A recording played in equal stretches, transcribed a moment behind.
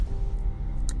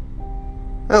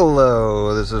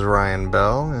Hello, this is Ryan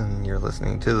Bell, and you're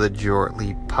listening to the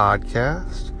Jortly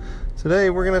Podcast. Today,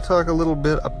 we're going to talk a little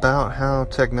bit about how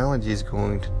technology is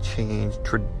going to change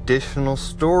traditional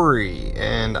story,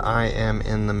 and I am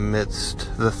in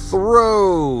the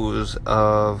throes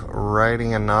of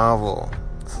writing a novel.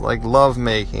 It's like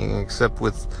lovemaking, except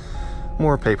with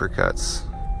more paper cuts.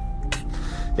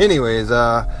 Anyways,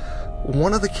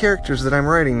 one of the characters that I'm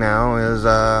writing now is,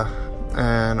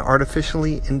 an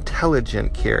artificially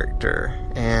intelligent character,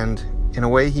 and in a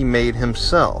way he made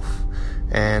himself,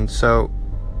 and so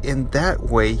in that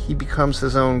way he becomes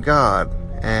his own god.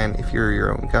 And if you're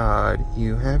your own god,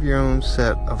 you have your own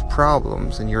set of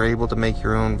problems and you're able to make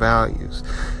your own values.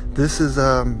 This is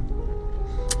a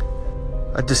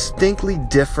distinctly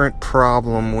different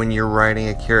problem when you're writing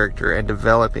a character and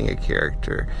developing a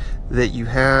character, that you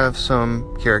have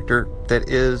some character that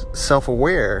is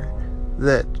self-aware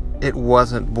that it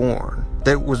wasn't born,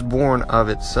 that it was born of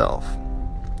itself.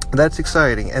 That's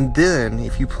exciting. And then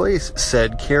if you place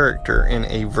said character in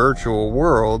a virtual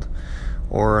world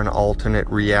or an alternate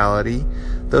reality,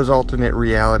 those alternate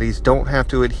realities don't have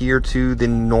to adhere to the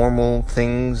normal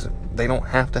things. They don't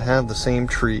have to have the same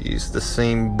trees, the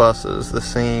same buses, the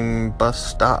same bus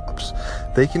stops.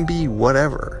 They can be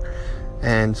whatever.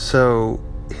 And so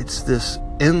it's this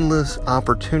endless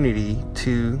opportunity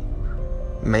to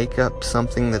make up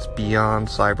something that's beyond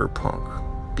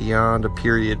cyberpunk, beyond a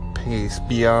period piece,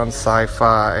 beyond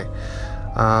sci-fi.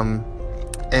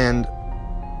 And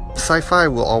sci-fi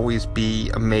will always be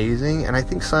amazing, and I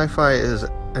think sci-fi is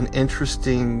an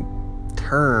interesting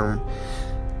term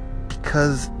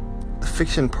because the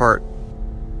fiction part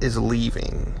is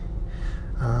leaving.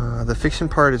 The fiction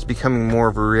part is becoming more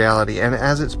of a reality, and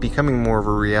as it's becoming more of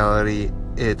a reality,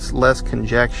 it's less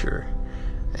conjecture.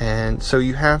 And so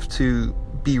you have to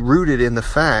be rooted in the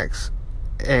facts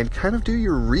and kind of do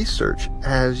your research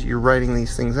as you're writing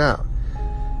these things out.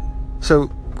 So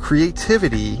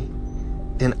creativity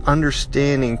in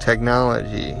understanding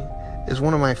technology is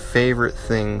one of my favorite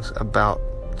things about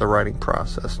the writing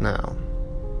process now.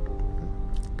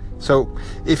 So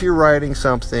if you're writing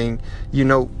something,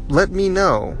 let me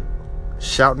know.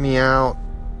 Shout me out,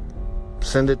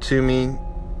 send it to me,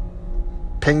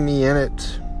 ping me in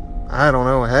it. I don't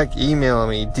know, heck, email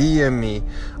me, DM me.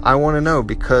 I want to know,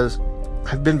 because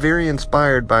I've been very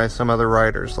inspired by some other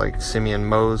writers like Simeon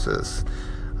Moses.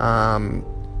 And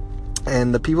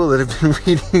the people that have been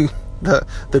reading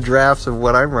the drafts of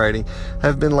what I'm writing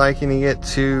have been likening it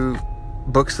to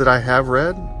books that I have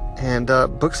read and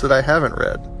books that I haven't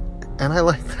read. And I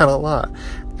like that a lot.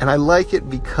 And I like it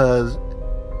because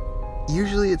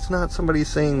usually it's not somebody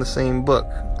saying the same book.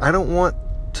 I don't want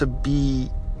to be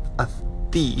a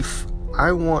thief.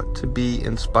 I want to be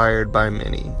inspired by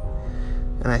many.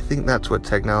 And I think that's what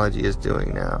technology is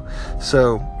doing now.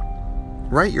 So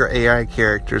write your AI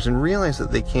characters and realize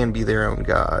that they can be their own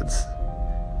gods.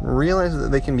 Realize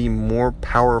that they can be more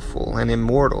powerful and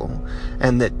immortal,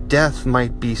 and that death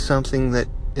might be something that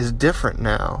is different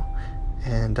now.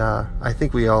 And I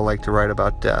think we all like to write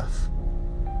about death.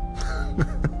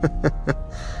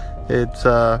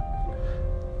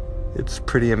 It's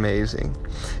pretty amazing.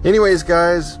 Anyways,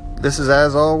 guys, this is,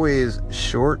 as always,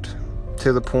 short,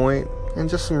 to the point, and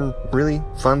just some really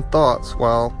fun thoughts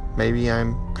while maybe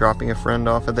I'm dropping a friend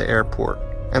off at the airport.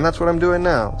 And that's what I'm doing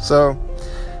now. So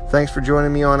thanks for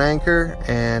joining me on Anchor,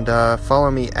 and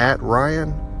follow me at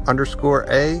Ryan_A_Bell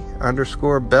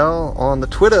on the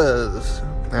Twitters.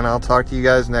 And I'll talk to you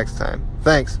guys next time.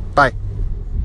 Thanks. Bye.